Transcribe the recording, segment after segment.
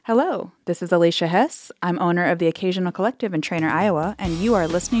Hello, this is Alicia Hess. I'm owner of the Occasional Collective in Trainer, Iowa, and you are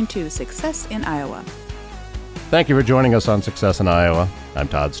listening to Success in Iowa. Thank you for joining us on Success in Iowa. I'm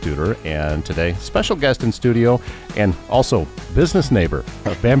Todd Studer, and today, special guest in studio and also business neighbor,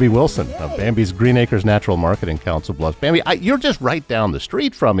 Bambi Wilson of Bambi's Green Acres Natural Market in Council Bluffs. Bambi, you're just right down the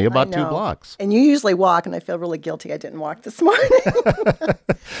street from me, about 2 blocks. And you usually walk, and I feel really guilty I didn't walk this morning.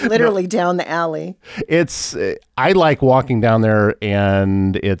 Literally down the alley. I like walking down there,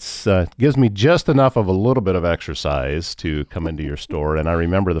 and it's gives me just enough of a little bit of exercise to come into your store. And I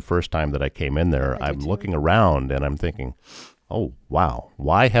remember the first time that I came in there, I'm looking around and I'm thinking, oh, wow,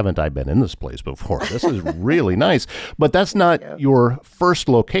 why haven't I been in this place before? This is really nice. But that's not your first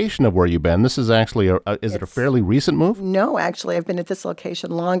location of where you've been. This is actually, is it a fairly recent move? No, actually, I've been at this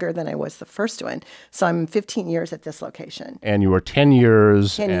location longer than I was the first one. So I'm 15 years at this location. And you were 10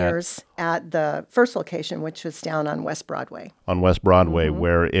 years? 10 years at the first location, which was down on West Broadway. On West Broadway,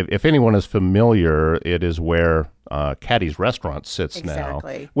 where, if anyone is familiar, it is where Caddy's Restaurant sits now,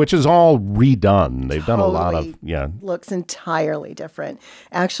 which is all redone. They've done a lot of, looks entirely different.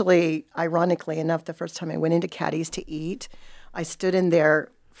 Actually, ironically enough, the first time I went into Caddy's to eat, I stood in their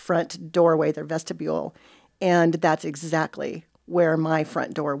front doorway, their vestibule, and that's exactly where my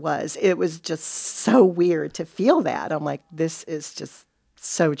front door was. It was just so weird to feel that. I'm like, this is just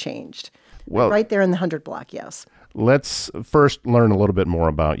so changed. Well, right there in the 100 block, yes. Let's first learn a little bit more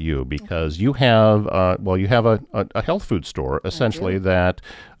about you, because you have a health food store, essentially, that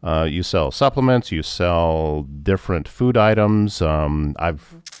you sell supplements, you sell different food items.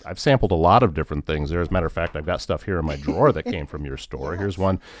 I've sampled a lot of different things there. As a matter of fact, I've got stuff here in my drawer that came from your store. Here's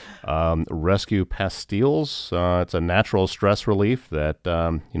one, Rescue Pastilles. It's a natural stress relief that,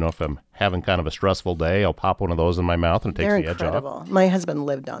 if I'm having kind of a stressful day, I'll pop one of those in my mouth and it takes the edge off. My husband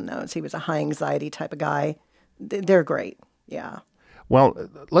lived on those. He was a high anxiety type of guy. They're great. Yeah. Well,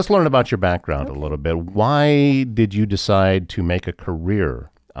 let's learn about your background a little bit. Why did you decide to make a career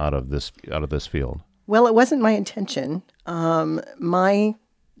out of this field? Well, it wasn't my intention. My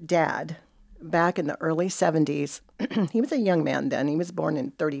dad, back in the early 70s, he was a young man then. He was born in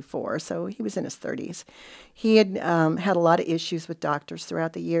 34, so he was in his 30s. He had had a lot of issues with doctors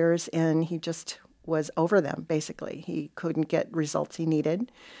throughout the years, and he just was over them, basically. He couldn't get results he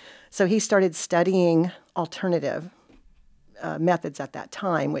needed. So he started studying alternative methods at that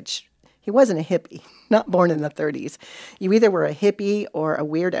time, which he wasn't a hippie, not born in the 30s. You either were a hippie or a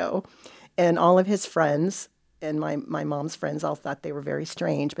weirdo. And all of his friends, and my mom's friends, all thought they were very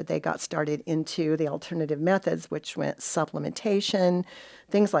strange, but they got started into the alternative methods, which went supplementation,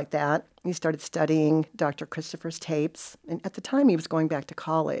 things like that. He started studying Dr. Christopher's tapes. And at the time, he was going back to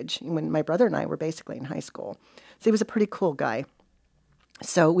college, when my brother and I were basically in high school. So he was a pretty cool guy.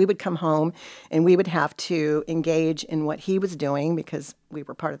 So we would come home and we would have to engage in what he was doing because we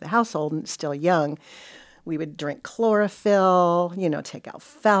were part of the household and still young. We would drink chlorophyll, take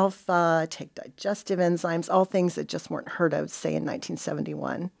alfalfa, take digestive enzymes, all things that just weren't heard of, say, in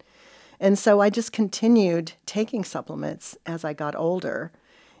 1971. And so I just continued taking supplements as I got older.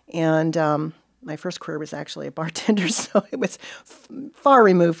 And my first career was actually a bartender, so it was far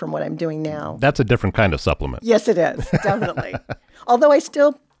removed from what I'm doing now. That's a different kind of supplement. Yes, it is, definitely. Although I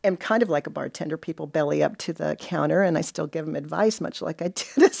still am kind of like a bartender. People belly up to the counter, and I still give them advice, much like I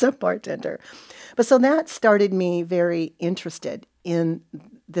did as a bartender. But so that started me very interested in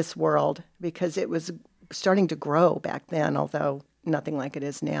this world because it was starting to grow back then, although nothing like it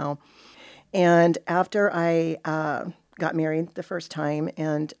is now. And after I got married the first time,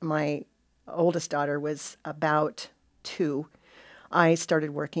 and my oldest daughter was about 2, I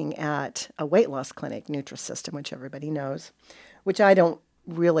started working at a weight loss clinic, Nutrisystem, which everybody knows, which I don't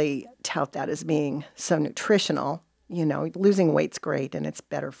really tout that as being so nutritional. Losing weight's great and it's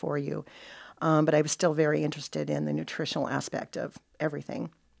better for you. But I was still very interested in the nutritional aspect of everything.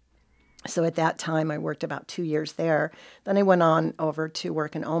 So at that time, I worked about 2 years there. Then I went on over to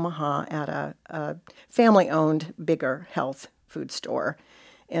work in Omaha at a family-owned, bigger health food store.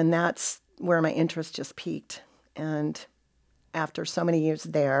 And that's where my interest just peaked. And after so many years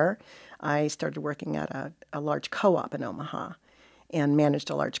there, I started working at a large co-op in Omaha and managed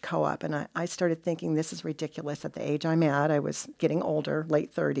a large co-op. And I started thinking, this is ridiculous at the age I'm at. I was getting older,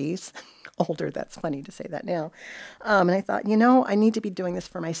 late 30s. Older, that's funny to say that now. And I thought, I need to be doing this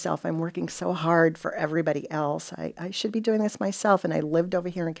for myself. I'm working so hard for everybody else. I should be doing this myself. And I lived over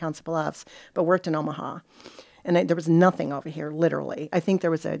here in Council Bluffs, but worked in Omaha. And there was nothing over here, literally. I think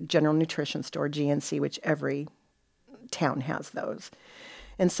there was a general nutrition store, GNC, which every town has those.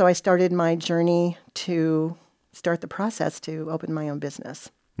 And so I started my journey to start the process to open my own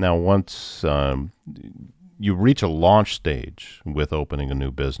business. Now, once you reach a launch stage with opening a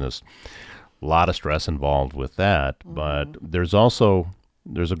new business. A lot of stress involved with that, but there's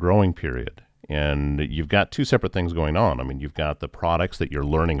a growing period. And you've got two separate things going on. I mean, you've got the products that you're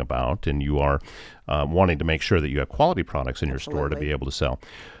learning about, and you are wanting to make sure that you have quality products in your store to be able to sell.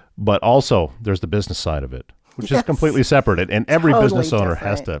 But also, there's the business side of it, which is completely separate. And every Totally business owner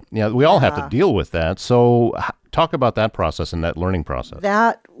has to, we all have to deal with that. So talk about that process and that learning process.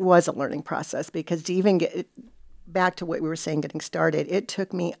 That was a learning process, because to even get back to what we were saying, getting started, it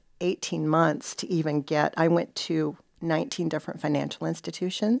took me 18 months to even I went to 19 different financial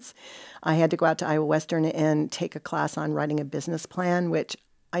institutions. I had to go out to Iowa Western and take a class on writing a business plan, which,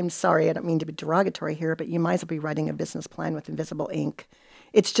 I'm sorry, I don't mean to be derogatory here, but you might as well be writing a business plan with invisible ink.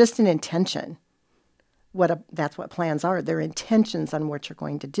 It's just an intention. That's what plans are. They're intentions on what you're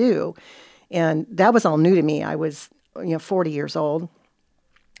going to do. And that was all new to me. I was 40 years old.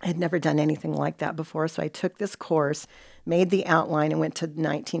 I had never done anything like that before. So I took this course, made the outline, and went to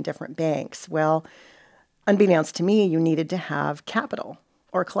 19 different banks. Well, unbeknownst to me, you needed to have capital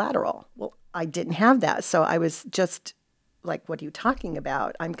or collateral. Well, I didn't have that. So I was just like, what are you talking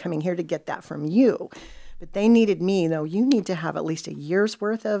about? I'm coming here to get that from you. But they needed me, though. You need to have at least a year's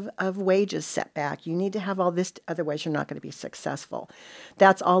worth of wages set back. You need to have all this, otherwise you're not going to be successful.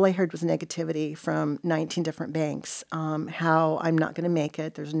 That's all I heard was negativity from 19 different banks, how I'm not going to make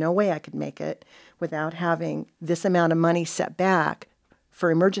it. There's no way I could make it without having this amount of money set back for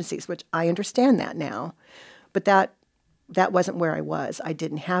emergencies, which I understand that now. But that wasn't where I was. I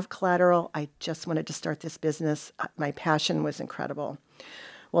didn't have collateral. I just wanted to start this business. My passion was incredible.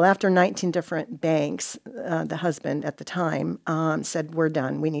 Well, after 19 different banks, the husband at the time said, we're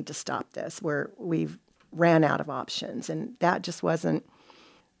done. We need to stop this. We've ran out of options. And that just wasn't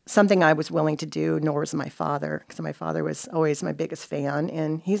something I was willing to do, nor was my father, because my father was always my biggest fan.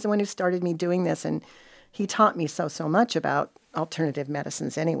 And he's the one who started me doing this. And he taught me so much about alternative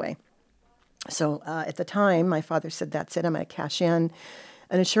medicines anyway. So at the time, my father said, that's it. I'm going to cash in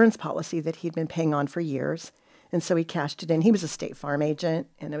an insurance policy that he'd been paying on for years. And so he cashed it in. He was a State Farm agent,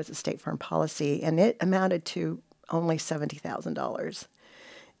 and it was a State Farm policy, and it amounted to only $70,000.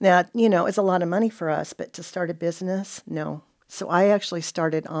 Now, it's a lot of money for us, but to start a business, no. So I actually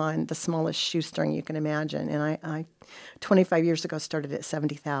started on the smallest shoestring you can imagine, and I 25 years ago started at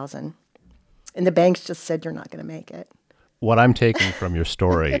 $70,000. And the banks just said, you're not going to make it. What I'm taking from your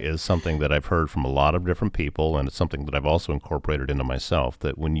story is something that I've heard from a lot of different people, and it's something that I've also incorporated into myself,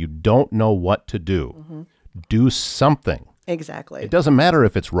 that when you don't know what to do, do something. Exactly. It doesn't matter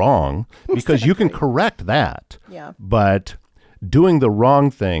if it's wrong, because you can correct that. Yeah. But doing the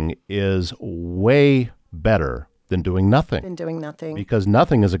wrong thing is way better than doing nothing. Because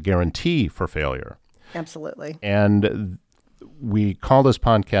nothing is a guarantee for failure. Absolutely. And we call this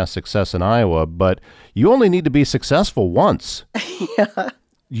podcast Success in Iowa, but you only need to be successful once. Yeah.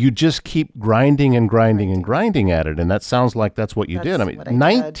 You just keep grinding and grinding and grinding at it. And that sounds like that's what you did. I mean,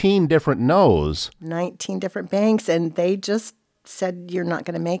 19 different no's. 19 different banks, and they just said, you're not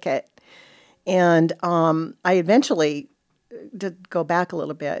going to make it. And I eventually, to go back a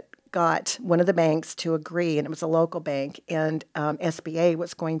little bit, got one of the banks to agree, and it was a local bank, and SBA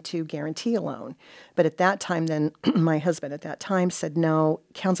was going to guarantee a loan. But at that time, then, my husband at that time said, no,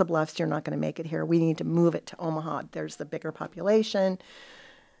 Council Bluffs, you're not going to make it here. We need to move it to Omaha. There's the bigger population.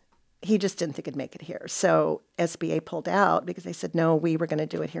 He just didn't think it'd make it here. So SBA pulled out because they said, no, we were going to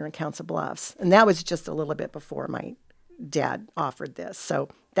do it here in Council Bluffs. And that was just a little bit before my dad offered this. So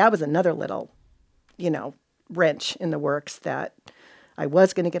that was another little, wrench in the works, that I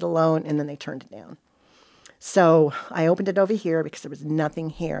was going to get a loan, and then they turned it down. So I opened it over here because there was nothing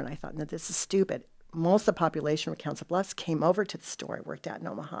here. And I thought, no, this is stupid. Most of the population of Council Bluffs came over to the store I worked at in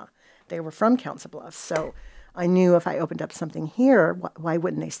Omaha. They were from Council Bluffs. So I knew if I opened up something here, why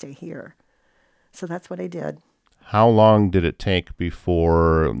wouldn't they stay here? So that's what I did. How long did it take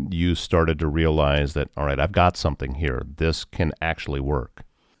before you started to realize that, all right, I've got something here. This can actually work?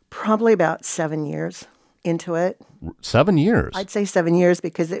 Probably about 7 years into it. 7 years? I'd say 7 years,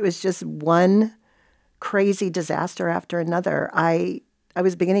 because it was just one crazy disaster after another. I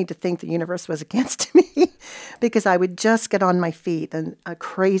was beginning to think the universe was against me because I would just get on my feet and a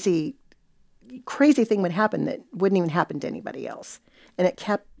crazy thing would happen that wouldn't even happen to anybody else. And it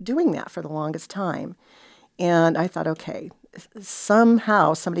kept doing that for the longest time. And I thought, okay,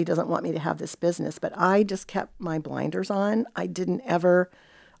 somehow somebody doesn't want me to have this business, but I just kept my blinders on. I didn't ever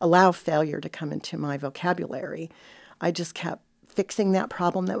allow failure to come into my vocabulary. I just kept fixing that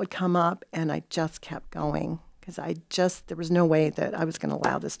problem that would come up, and I just kept going because there was no way that I was going to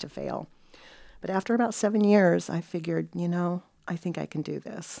allow this to fail. But after about 7 years, I figured, I think I can do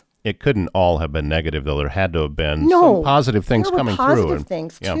this. It couldn't all have been negative, though. There had to have been No, some positive things there were coming positive through.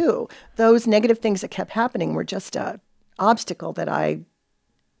 things yeah. too. Those negative things that kept happening were just a obstacle that I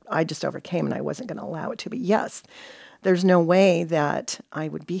just overcame, and I wasn't going to allow it to. But yes, there's no way that I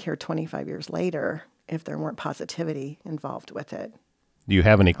would be here 25 years later if there weren't positivity involved with it. Do you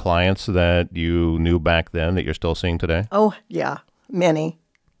have any clients that you knew back then that you're still seeing today? Oh, yeah, many.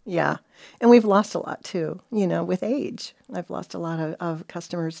 Yeah. And we've lost a lot too, with age. I've lost a lot of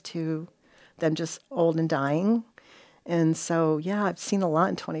customers to them just old and dying. And so, yeah, I've seen a lot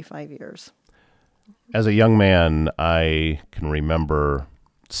in 25 years. As a young man, I can remember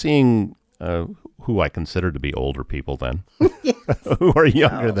seeing who I considered to be older people then, who are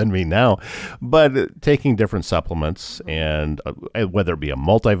younger than me now, but taking different supplements, and whether it be a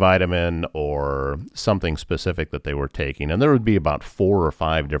multivitamin or something specific that they were taking. And there would be about 4 or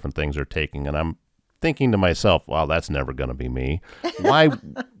 5 different things they're taking. And I'm thinking to myself, wow, that's never going to be me. Why?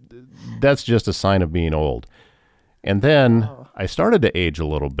 That's just a sign of being old. And then I started to age a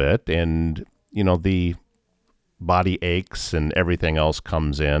little bit, and, the body aches and everything else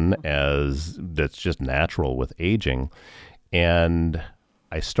comes in as that's just natural with aging. And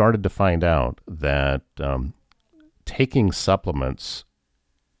I started to find out that taking supplements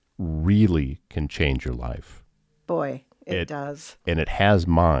really can change your life. Boy, it does. And it has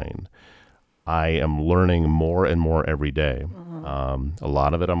mine. I am learning more and more every day. A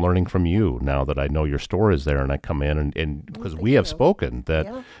lot of it I'm learning from you now that I know your store is there, and I come in and because we have spoken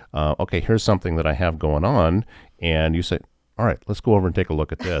that, okay, here's something that I have going on, and you say, all right, let's go over and take a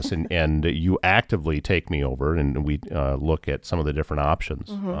look at this. And you actively take me over, and we look at some of the different options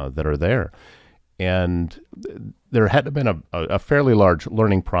that are there. And there had to have been a fairly large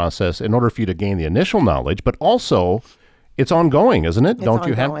learning process in order for you to gain the initial knowledge, but also it's ongoing, isn't it? It's Don't ongoing.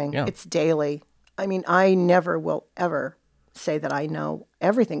 you have? Yeah. It's daily. I mean, I never will ever say that I know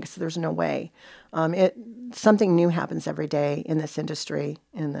everything, because there's no way. Something new happens every day in this industry,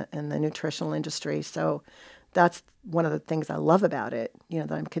 in the nutritional industry. So that's one of the things I love about it.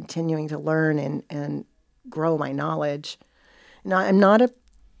 That I'm continuing to learn and grow my knowledge. Now, I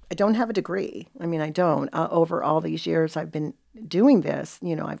don't have a degree. I mean, I don't. Over all these years I've been doing this,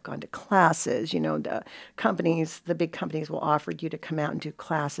 I've gone to classes, the big companies will offer you to come out and do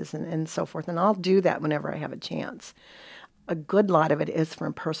classes and so forth. And I'll do that whenever I have a chance. A good lot of it is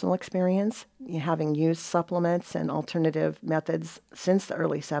from personal experience, having used supplements and alternative methods since the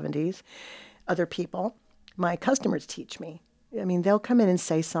early 70s. Other people, my customers teach me. I mean, they'll come in and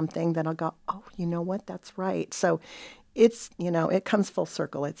say something that I'll go, oh, you know what, that's right. So it's, it comes full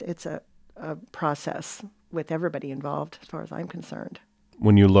circle. It's a process with everybody involved, as far as I'm concerned.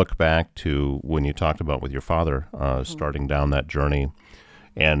 When you look back to when you talked about with your father starting down that journey,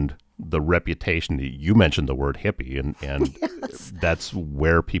 and the reputation, you mentioned the word hippie, and Yes. that's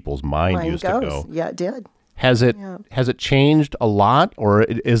where people's mind used goes. to go. Yeah, it did. Has it changed a lot, or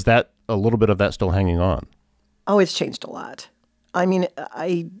is that a little bit of that still hanging on? Oh, it's changed a lot. I mean,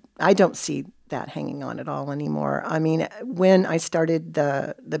 I don't see that hanging on at all anymore. I mean, when I started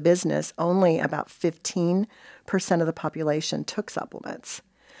the business, only about 15% of the population took supplements.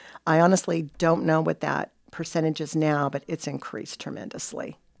 I honestly don't know what that percentage is now, but it's increased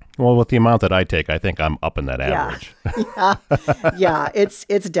tremendously. Well, with the amount that I take, I think I'm up in that average. Yeah, it's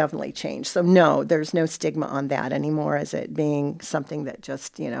definitely changed. So no, there's no stigma on that anymore as it being something that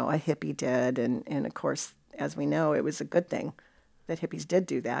just, a hippie did. And of course, as we know, it was a good thing that hippies did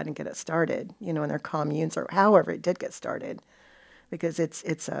do that and get it started, in their communes or however it did get started, because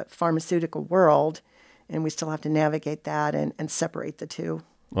it's a pharmaceutical world, and we still have to navigate that and separate the two.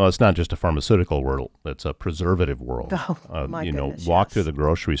 Well, it's not just a pharmaceutical world; it's a preservative world. Oh, my goodness, walk yes. through the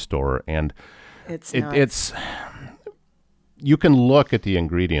grocery store, and it's you can look at the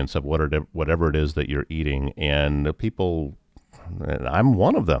ingredients of whatever it is that you're eating, and people, and I'm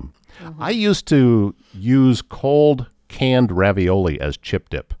one of them. Mm-hmm. I used to use cold canned ravioli as chip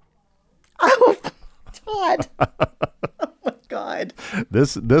dip. Oh, Todd! Oh my God!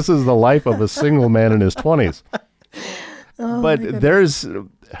 This is the life of a single man in his 20s. But there's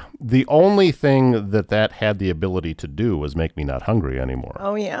the only thing that had the ability to do was make me not hungry anymore.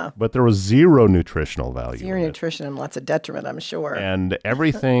 Oh, yeah. But there was zero nutritional value. Zero nutrition and lots of detriment, I'm sure. And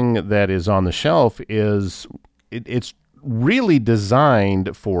everything that is on the shelf it's really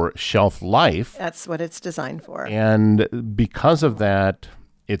designed for shelf life. That's what it's designed for. And because of that,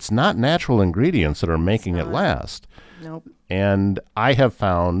 it's not natural ingredients that are making it last. Nope. And I have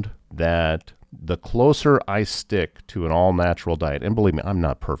found that the closer I stick to an all-natural diet, and believe me, I'm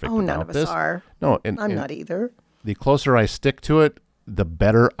not perfect about this. None of us are. No, I'm not either. The closer I stick to it, the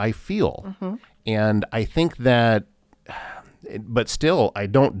better I feel. Mm-hmm. And I think that but still, I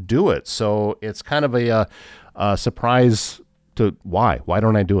don't do it. So it's kind of a surprise to why. Why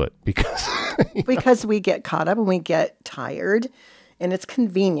don't I do it? Because we get caught up and we get tired, and it's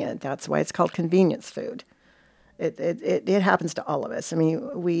convenient. That's why it's called convenience food. It happens to all of us. I mean,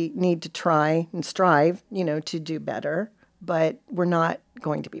 we need to try and strive, to do better, but we're not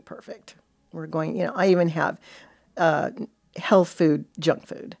going to be perfect. We're going, I even have health food, junk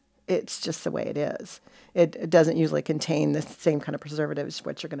food. It's just the way it is. It doesn't usually contain the same kind of preservatives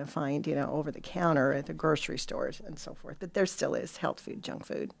what you're going to find, over the counter at the grocery stores and so forth. But there still is health food, junk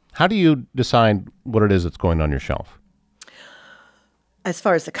food. How do you decide what it is that's going on your shelf? As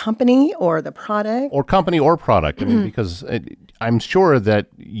far as the company or the product? Or company or product. I mean, because I'm sure that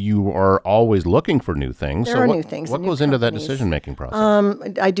you are always looking for new things. There are new things. What goes into that decision-making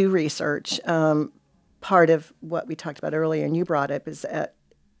process? I do research. Part of what we talked about earlier and you brought up is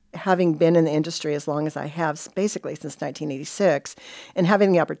having been in the industry as long as I have, basically since 1986, and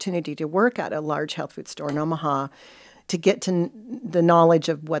having the opportunity to work at a large health food store in Omaha, to get to the knowledge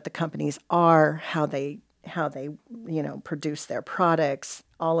of what the companies are, how they produce their products,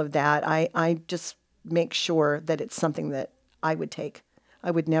 all of that. I just make sure that it's something that I would take.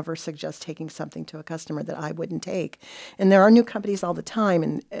 I would never suggest taking something to a customer that I wouldn't take. And there are new companies all the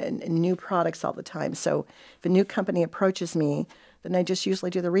time and new products all the time. So if a new company approaches me, then I just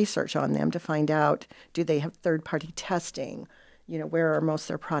usually do the research on them to find out, do they have third-party testing? Where are most of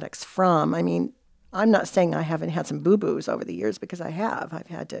their products from? I mean, I'm not saying I haven't had some boo-boos over the years, because I have. I've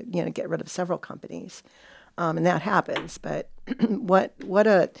had to, get rid of several companies, and that happens. But what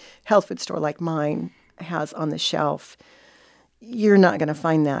a health food store like mine has on the shelf, you're not going to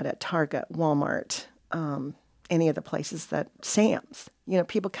find that at Target, Walmart, any of the places that Sam's.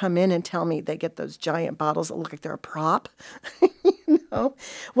 People come in and tell me they get those giant bottles that look like they're a prop.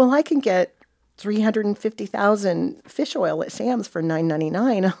 Well, I can get 350,000 fish oil at Sam's for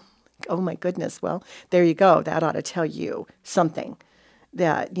 $9.99. Oh my goodness. Well, there you go. That ought to tell you something,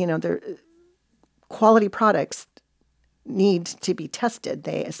 that, their quality products need to be tested.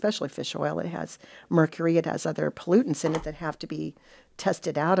 Especially fish oil, it has mercury, it has other pollutants in it that have to be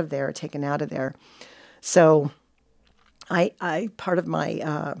tested out of there, taken out of there. So I part of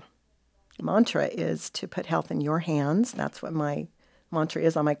my mantra is to put health in your hands. That's what my mantra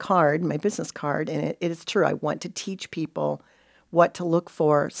is on my card, my business card. And it is true. I want to teach people what to look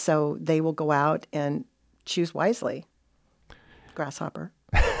for so they will go out and choose wisely. Grasshopper.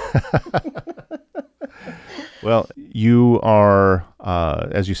 Well, you are,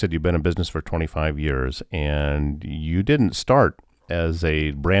 as you said, you've been in business for 25 years, and you didn't start as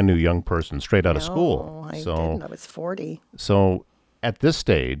a brand new young person straight out of school. I didn't. I was 40. So at this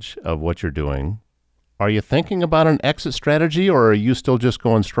stage of what you're doing, are you thinking about an exit strategy, or are you still just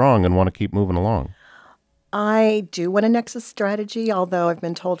going strong and want to keep moving along? I do want an exit strategy, although I've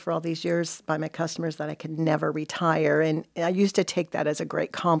been told for all these years by my customers that I could never retire. And I used to take that as a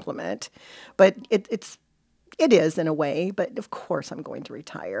great compliment. But it is in a way, but of course I'm going to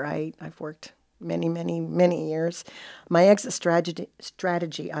retire. I've worked many, many, many years. My exit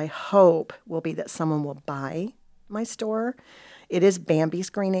strategy, I hope, will be that someone will buy my store. It is Bambi's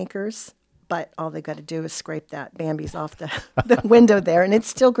Green Acres, but all they got to do is scrape that Bambi's off the window there, and it's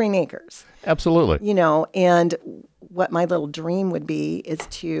still Green Acres. Absolutely. And what my little dream would be is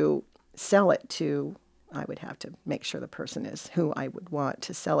to sell it to, I would have to make sure the person is who I would want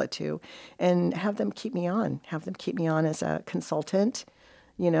to sell it to, and have them keep me on as a consultant,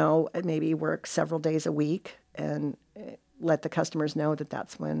 maybe work several days a week and let the customers know that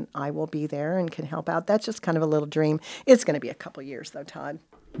that's when I will be there and can help out. That's just kind of a little dream. It's going to be a couple years though, Todd.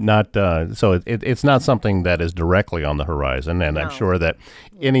 It's not something that is directly on the horizon, and no. I'm sure that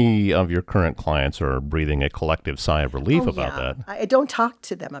any of your current clients are breathing a collective sigh of relief about that. I don't talk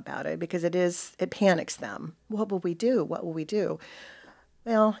to them about it because it panics them. What will we do? Well,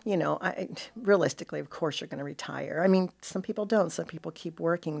 realistically, of course, you're going to retire. I mean, some people don't. Some people keep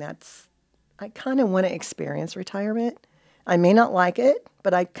working. I kind of want to experience retirement. I may not like it,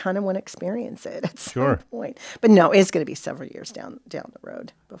 but I kind of want to experience it at some point. But no, it's going to be several years down the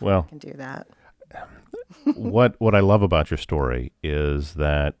road before I can do that. What I love about your story is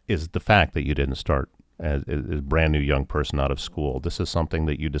the fact that you didn't start as a brand new young person out of school. This is something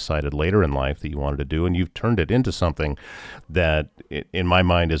that you decided later in life that you wanted to do, and you've turned it into something that, in my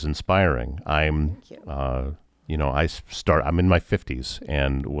mind, is inspiring. Thank you. I'm in my 50s,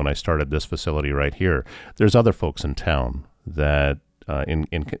 and when I started this facility right here, there's other folks in town that in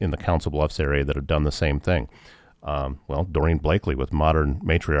the Council Bluffs area that have done the same thing. Doreen Blakely with Modern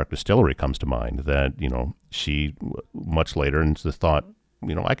Matriarch Distillery comes to mind. That she much later, and the thought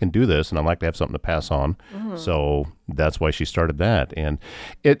I can do this, and I'd like to have something to pass on. So that's why she started that. And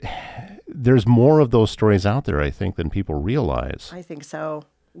there's more of those stories out there, I think, than people realize. I think so.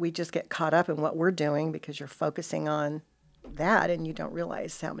 We just get caught up in what we're doing because you're focusing on that, and you don't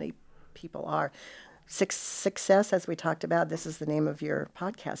realize how many people are. Success, as we talked about, this is the name of your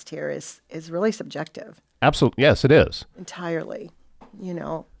podcast here, is really subjective. Absolutely. Yes, it is. Entirely.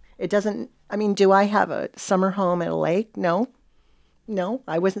 It doesn't, do I have a summer home at a lake? No,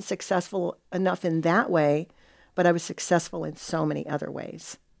 I wasn't successful enough in that way, but I was successful in so many other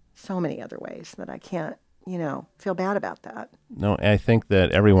ways that I can't, feel bad about that. No, I think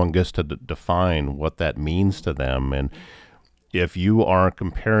that everyone gets to define what that means to them. And if you are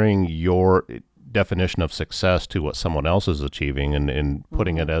comparing your definition of success to what someone else is achieving and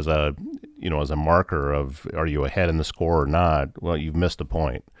putting it as a marker of, are you ahead in the score or not? Well, you've missed the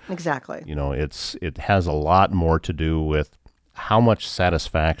point. Exactly. It has a lot more to do with how much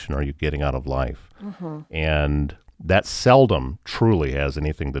satisfaction are you getting out of life? And that seldom truly has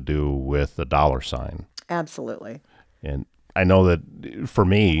anything to do with the dollar sign. Absolutely. And I know that for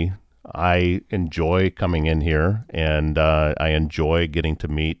me, I enjoy coming in here, and I enjoy getting to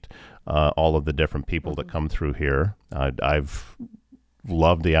meet all of the different people that come through here. I've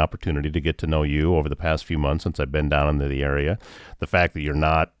loved the opportunity to get to know you over the past few months since I've been down into the area. The fact that you're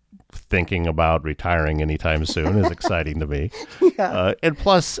not thinking about retiring anytime soon is exciting to me. Yeah. And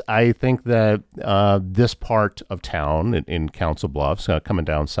plus, I think that this part of town in Council Bluffs, coming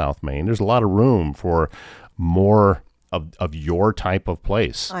down South Main, there's a lot of room for more of your type of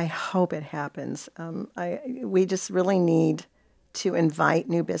place. I hope it happens. We just really need to invite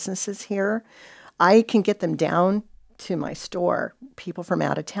new businesses here. I can get them down to my store, people from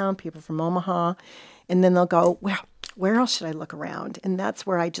out of town, people from Omaha, and then they'll go, well, where else should I look around? And that's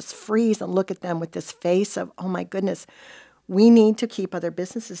where I just freeze and look at them with this face of, oh my goodness, we need to keep other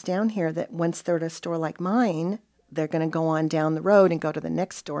businesses down here that once they're at a store like mine, they're going to go on down the road and go to the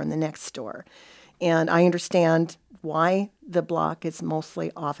next store and the next store. And I understand why the block is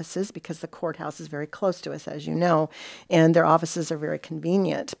mostly offices, because the courthouse is very close to us, as you know, and their offices are very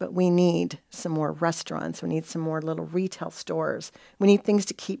convenient. But we need some more restaurants. We need some more little retail stores. We need things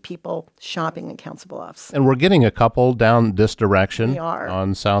to keep people shopping in Council Bluffs. And we're getting a couple down this direction We are.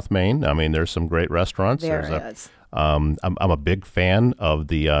 on South Main. There's some great restaurants. There There's is. I'm a big fan of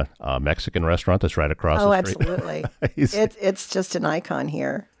the Mexican restaurant that's right across the street. Absolutely. It's just an icon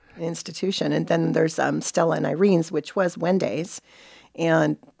here. Institution. And then there's Stella and Irene's, which was Wendy's,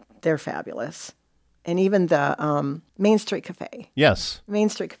 and they're fabulous. And even the Main Street Cafe. Yes. Main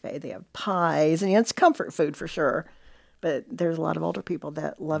Street Cafe, they have pies, and it's comfort food for sure. But there's a lot of older people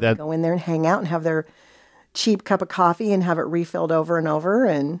that love to go in there and hang out and have their cheap cup of coffee and have it refilled over and over.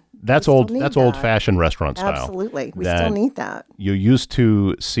 And that's old-fashioned restaurant style. Absolutely. We still need that. You used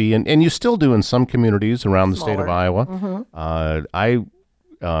to see, and you still do in some communities around the state of Iowa. Mm-hmm. I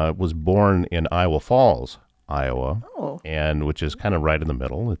was born in Iowa Falls, Iowa, and which is kind of right in the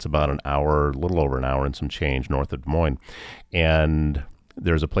middle. It's about a little over an hour and some change north of Des Moines. And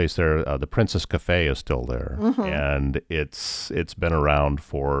there's a place there, the Princess Cafe is still there. And it's been around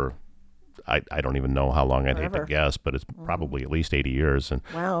for, I don't even know how long, I'd hate to guess, but it's probably at least 80 years. And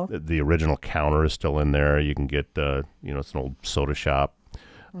wow. The original counter is still in there. You can get, it's an old soda shop.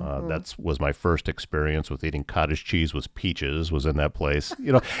 That was my first experience with eating cottage cheese with peaches, was in that place,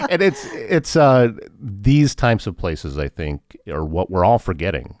 and it's these types of places, I think, are what we're all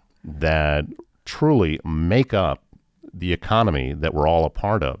forgetting, that truly make up the economy that we're all a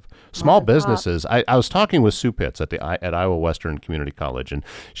part of. Small businesses. I was talking with Sue Pitts at Iowa Western Community College, and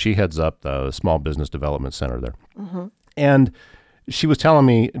she heads up the Small Business Development Center there. And she was telling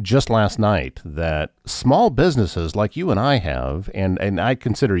me just last night that small businesses like you and I have, and I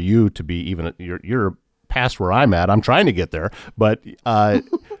consider you to be even, you're past where I'm at. I'm trying to get there, but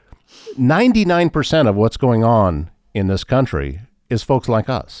 99% of what's going on in this country is folks like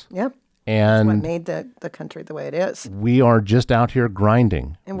us. Yep. And that's what made the country the way it is. We are just out here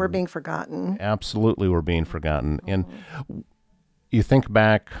grinding. And we're being forgotten. Absolutely, we're being forgotten. And you think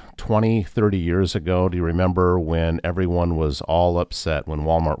back 20, 30 years ago, do you remember when everyone was all upset when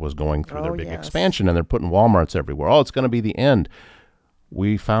Walmart was going through their big expansion and they're putting Walmarts everywhere? Oh, it's going to be the end.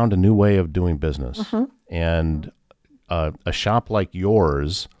 We found a new way of doing business. And a shop like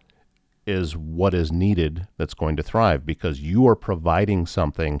yours is what is needed that's going to thrive, because you are providing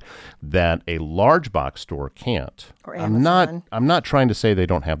something that a large box store can't. Or Amazon. I'm not trying to say they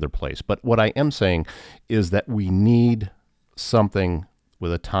don't have their place, but what I am saying is that we need something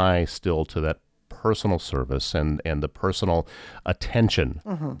with a tie still to that personal service and the personal attention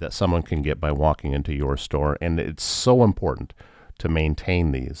that someone can get by walking into your store. And it's so important to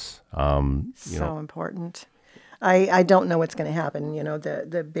maintain these. So important. I don't know what's going to happen.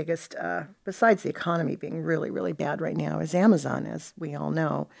 The biggest, besides the economy being really, really bad right now, is Amazon, as we all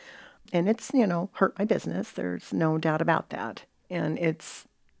know. And it's, hurt my business. There's no doubt about that. And it's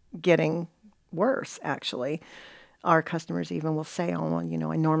getting worse, actually. Our customers even will say, oh,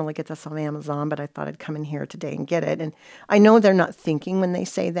 well, I normally get this on Amazon, but I thought I'd come in here today and get it. And I know they're not thinking when they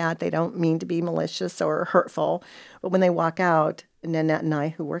say that. They don't mean to be malicious or hurtful. But when they walk out, Nanette and I,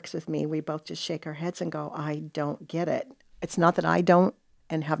 who works with me, we both just shake our heads and go, I don't get it. It's not that I don't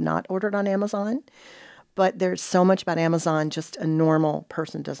and have not ordered on Amazon, but there's so much about Amazon just a normal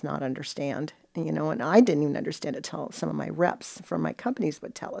person does not understand. And I didn't even understand it till some of my reps from my companies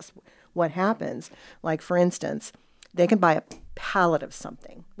would tell us what happens. Like, for instance, they can buy a pallet of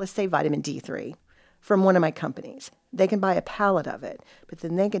something, let's say vitamin D3, from one of my companies. They can buy a pallet of it, but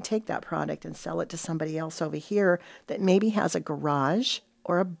then they can take that product and sell it to somebody else over here that maybe has a garage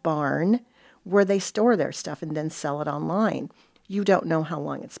or a barn where they store their stuff and then sell it online. You don't know how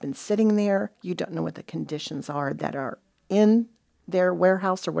long it's been sitting there. You don't know what the conditions are that are in their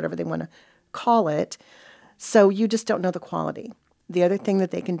warehouse or whatever they want to call it. So you just don't know the quality. The other thing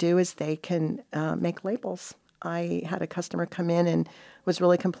that they can do is they can make labels. I had a customer come in and was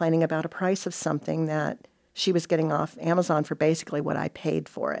really complaining about a price of something that she was getting off Amazon for basically what I paid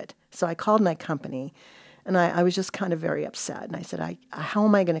for it. So I called my company, and I was just kind of very upset. And I said, how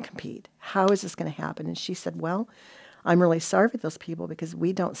am I going to compete? How is this going to happen? And she said, well, I'm really sorry for those people because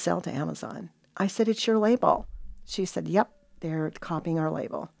we don't sell to Amazon. I said, it's your label. She said, yep, they're copying our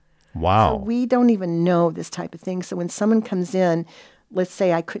label. Wow. So we don't even know this type of thing. So when someone comes in, let's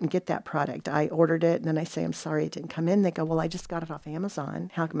say I couldn't get that product. I ordered it, and then I say, I'm sorry it didn't come in. They go, well, I just got it off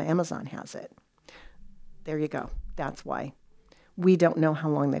Amazon. How come Amazon has it? There you go. That's why. We don't know how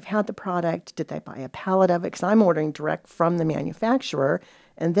long they've had the product. Did they buy a pallet of it? Because I'm ordering direct from the manufacturer,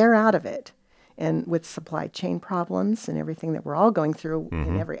 and they're out of it. And with supply chain problems and everything that we're all going through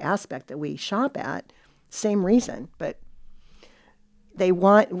in every aspect that we shop at, same reason. But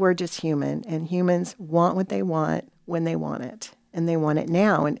we're just human, and humans want what they want when they want it. And they want it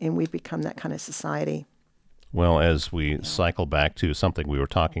now, and we've become that kind of society. Well, as we cycle back to something we were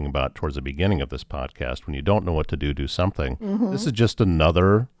talking about towards the beginning of this podcast, when you don't know what to do something. This is just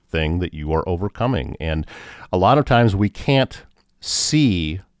another thing that you are overcoming. And a lot of times we can't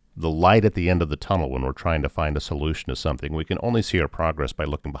see the light at the end of the tunnel when we're trying to find a solution to something. We can only see our progress by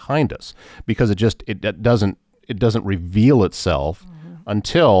looking behind us, because it doesn't reveal itself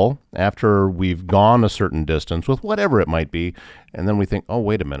until after we've gone a certain distance with whatever it might be, and then we think, oh,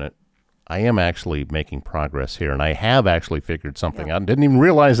 wait a minute, I am actually making progress here, and I have actually figured something out and didn't even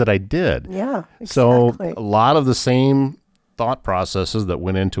realize that I did. Yeah, exactly. So a lot of the same thought processes that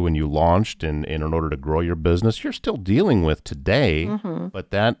went into when you launched and in order to grow your business, you're still dealing with today,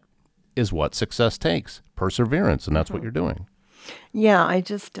 but that is what success takes, perseverance, and that's what you're doing. Yeah, I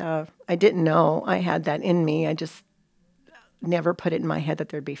didn't know I had that in me. I just never put it in my head that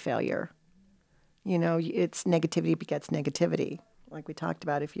there'd be failure. It's negativity begets negativity. Like we talked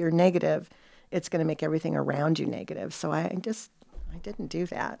about, if you're negative, it's going to make everything around you negative. So I didn't do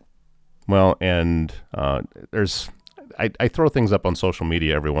that. Well, and I throw things up on social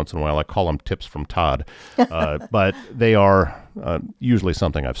media every once in a while. I call them tips from Todd, but they are usually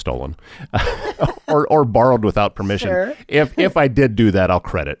something I've stolen or borrowed without permission. Sure. If I did do that, I'll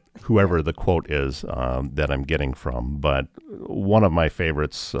credit whoever the quote is that I'm getting from. But one of my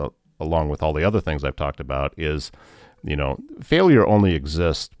favorites, along with all the other things I've talked about, is, failure only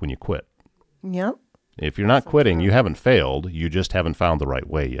exists when you quit. Yep. If you're not quitting, you haven't failed. You just haven't found the right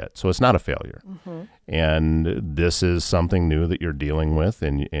way yet. So it's not a failure. And this is something new that you're dealing with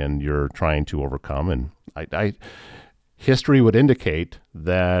and you're trying to overcome. And history would indicate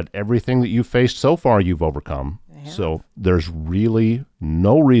that everything that you've faced so far, you've overcome. So there's really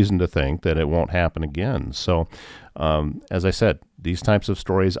no reason to think that it won't happen again. So as I said, these types of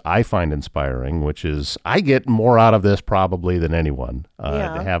stories I find inspiring, which is I get more out of this probably than anyone,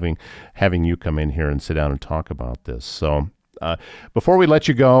 having you come in here and sit down and talk about this. So before we let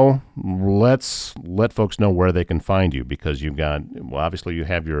you go, let's let folks know where they can find you, because obviously you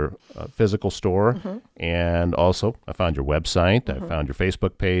have your physical store, and also I found your website, I found your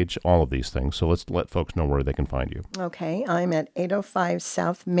Facebook page, all of these things. So let's let folks know where they can find you. Okay, I'm at 805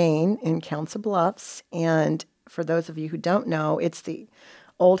 South Main in Council Bluffs, and for those of you who don't know, it's the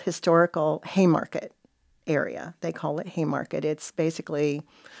old historical Haymarket area. They call it Haymarket. It's basically,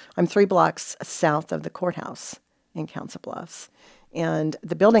 I'm 3 blocks south of the courthouse in Council Bluffs. And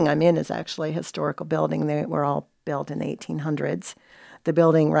the building I'm in is actually a historical building. They were all built in the 1800s. The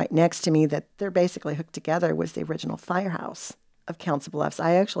building right next to me that they're basically hooked together was the original firehouse of Council Bluffs.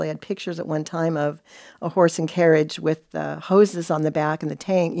 I actually had pictures at one time of a horse and carriage with hoses on the back and the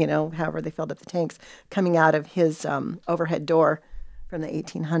tank, however they filled up the tanks, coming out of his overhead door from the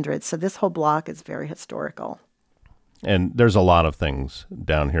 1800s. So this whole block is very historical. And there's a lot of things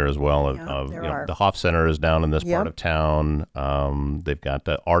down here as well. There are. The Hoff Center is down in this part of town. They've got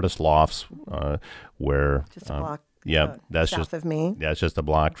the artist lofts where just a block. That's south just of me. Yeah, it's just a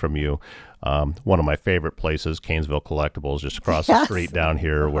block from you. One of my favorite places, Canesville Collectibles, just across the street down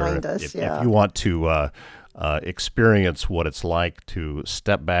here. Behind Where us, if you want to experience what it's like to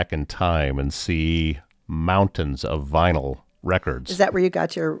step back in time and see mountains of vinyl records. Is that where you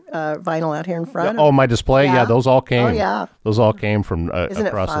got your vinyl out here in front? Oh, my display? Yeah, those all came. Oh, yeah. Those all came from Isn't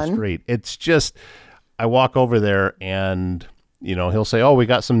across it fun? the street. It's just, I walk over there and, he'll say, "Oh, we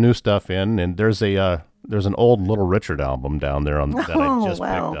got some new stuff in," and there's an old Little Richard album down there that I just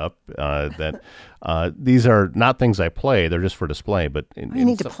picked up. These are not things I play; they're just for display. But you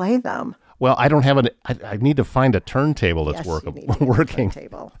need to play them. Well, I don't have I need to find a turntable that's You need working. a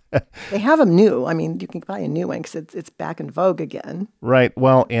turntable. They have them new. I mean, you can buy a new one because it's back in vogue again. Right.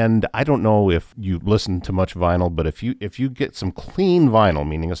 Well, and I don't know if you listen to much vinyl, but if you get some clean vinyl,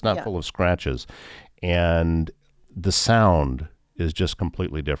 meaning it's not full of scratches, and the sound is just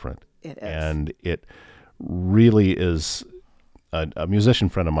completely different. It is. And it really is. A musician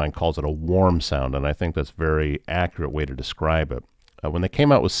friend of mine calls it a warm sound, and I think that's a very accurate way to describe it. When they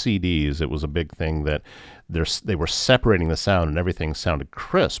came out with CDs, it was a big thing that they were separating the sound and everything sounded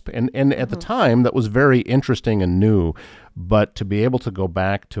crisp. And at the time, that was very interesting and new. But to be able to go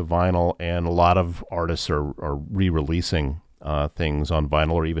back to vinyl, and a lot of artists are re-releasing things on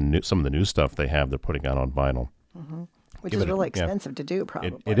vinyl, or even some of the new stuff they're putting out on vinyl. Mm-hmm. Which is really expensive to do,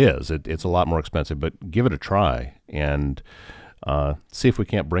 probably. It is. It's a lot more expensive, but give it a try and see if we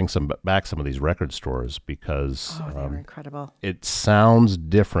can't bring back some of these record stores, because they're incredible. It sounds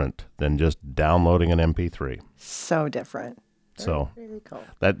different than just downloading an MP3. So different. Very cool.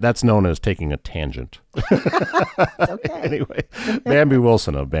 That's known as taking a tangent. Okay. Anyway, Bambi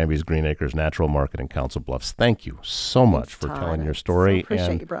Wilson of Bambi's Green Acres Natural Market in Council Bluffs, thank you so much for telling your story. I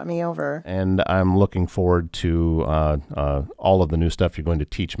appreciate you brought me over. And I'm looking forward to all of the new stuff you're going to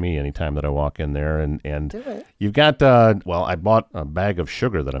teach me anytime that I walk in there. And Do it. You've got, I bought a bag of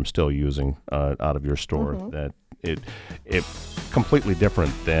sugar that I'm still using out of your store. That it completely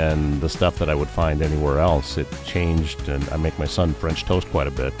different than the stuff that I would find anywhere else. It changed, and I make my son French toast quite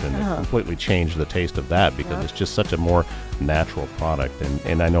a bit, and it completely changed the taste of that, because it's just such a more natural product.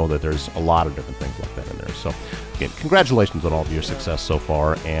 And I know that there's a lot of different things like that in there. So again, congratulations on all of your success so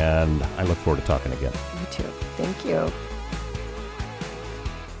far, and I look forward to talking again. You too. Thank you.